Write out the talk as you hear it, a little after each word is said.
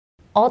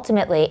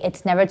Ultimately,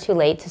 it's never too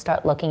late to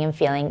start looking and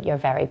feeling your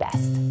very best.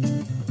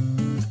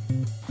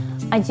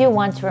 I do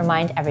want to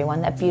remind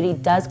everyone that beauty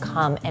does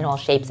come in all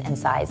shapes and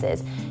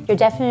sizes. Your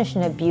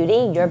definition of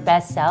beauty, your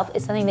best self,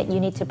 is something that you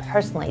need to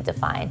personally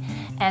define.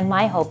 And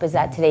my hope is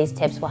that today's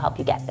tips will help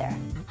you get there.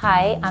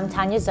 Hi, I'm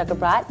Tanya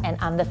Zuckerbrot, and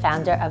I'm the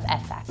founder of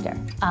F Factor.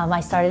 I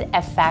started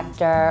F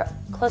Factor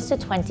close to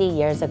 20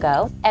 years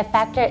ago. F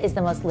Factor is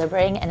the most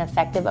liberating and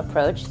effective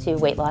approach to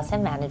weight loss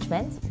and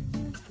management.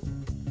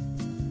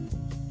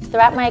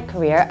 Throughout my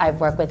career,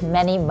 I've worked with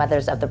many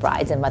mothers of the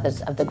brides and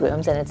mothers of the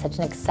grooms, and it's such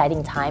an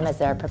exciting time as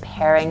they're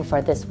preparing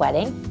for this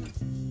wedding.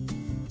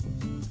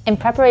 In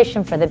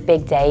preparation for the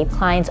big day,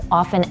 clients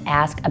often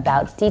ask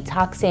about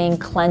detoxing,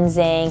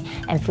 cleansing,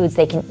 and foods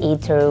they can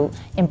eat to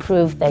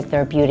improve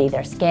their beauty,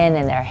 their skin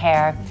and their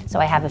hair. So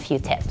I have a few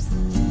tips.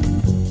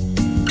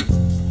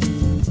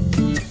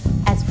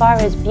 As far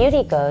as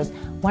beauty goes,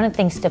 one of the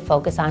things to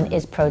focus on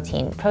is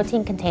protein.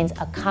 Protein contains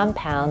a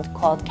compound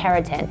called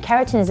keratin.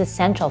 Keratin is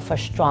essential for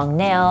strong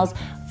nails,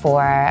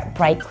 for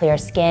bright, clear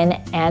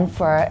skin, and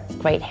for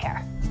great hair.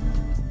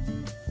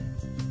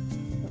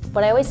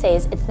 What I always say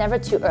is it's never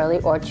too early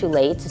or too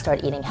late to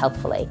start eating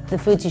healthfully. The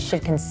foods you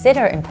should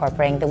consider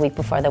incorporating the week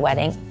before the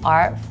wedding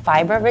are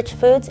fiber-rich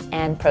foods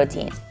and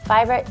protein.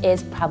 Fiber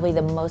is probably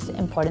the most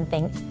important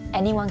thing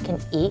anyone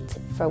can eat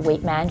for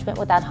weight management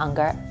without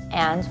hunger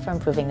and for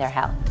improving their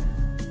health.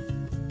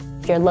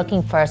 If you're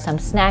looking for some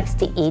snacks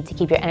to eat to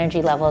keep your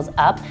energy levels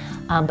up,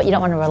 but you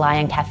don't want to rely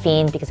on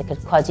caffeine because it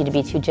could cause you to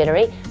be too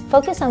jittery,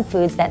 focus on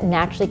foods that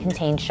naturally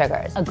contain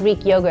sugars. A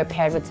Greek yogurt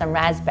paired with some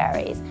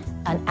raspberries,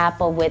 an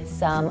apple with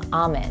some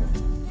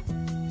almonds.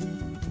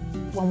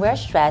 When we're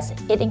stressed,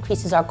 it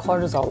increases our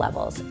cortisol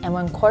levels, and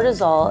when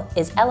cortisol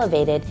is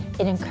elevated,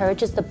 it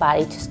encourages the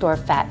body to store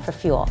fat for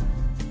fuel.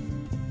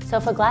 So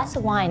if a glass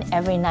of wine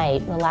every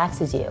night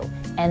relaxes you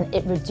and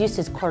it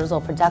reduces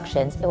cortisol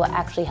productions, it will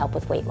actually help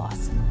with weight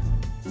loss.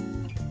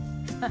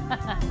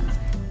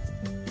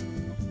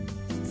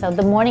 So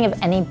the morning of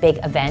any big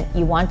event,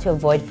 you want to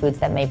avoid foods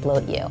that may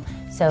bloat you.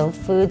 So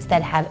foods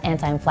that have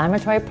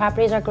anti-inflammatory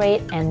properties are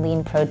great, and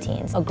lean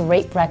proteins. A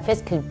great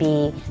breakfast could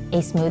be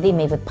a smoothie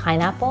made with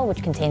pineapple,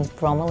 which contains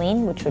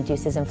bromelain, which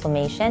reduces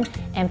inflammation,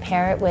 and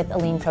pair it with a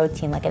lean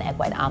protein like an egg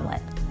white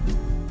omelet.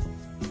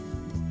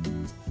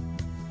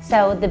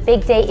 So the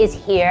big day is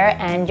here,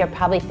 and you're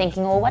probably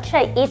thinking, well, what should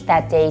I eat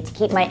that day to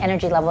keep my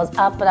energy levels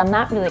up, but I'm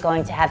not really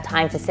going to have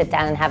time to sit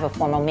down and have a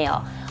formal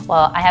meal.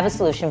 Well, I have a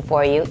solution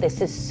for you. This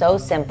is so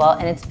simple,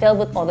 and it's filled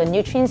with all the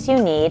nutrients you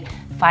need,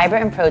 fiber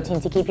and protein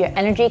to keep your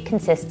energy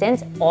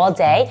consistent all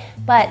day,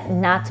 but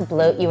not to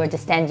bloat you or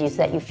distend you so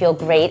that you feel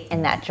great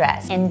in that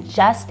dress. In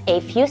just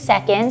a few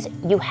seconds,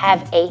 you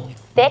have a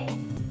thick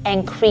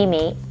and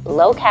creamy,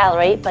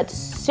 low-calorie, but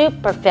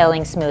super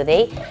filling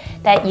smoothie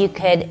that you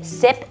could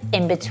sip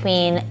in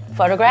between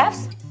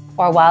photographs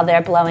or while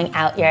they're blowing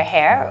out your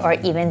hair or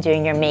even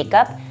doing your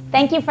makeup.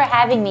 Thank you for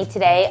having me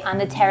today on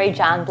the Teri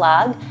Jon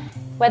blog.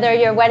 Whether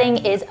your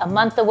wedding is a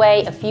month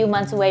away, a few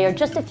months away, or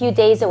just a few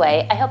days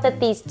away, I hope that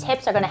these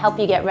tips are going to help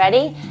you get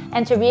ready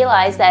and to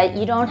realize that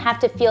you don't have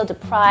to feel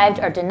deprived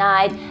or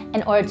denied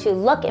in order to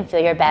look and feel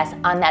your best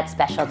on that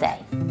special day.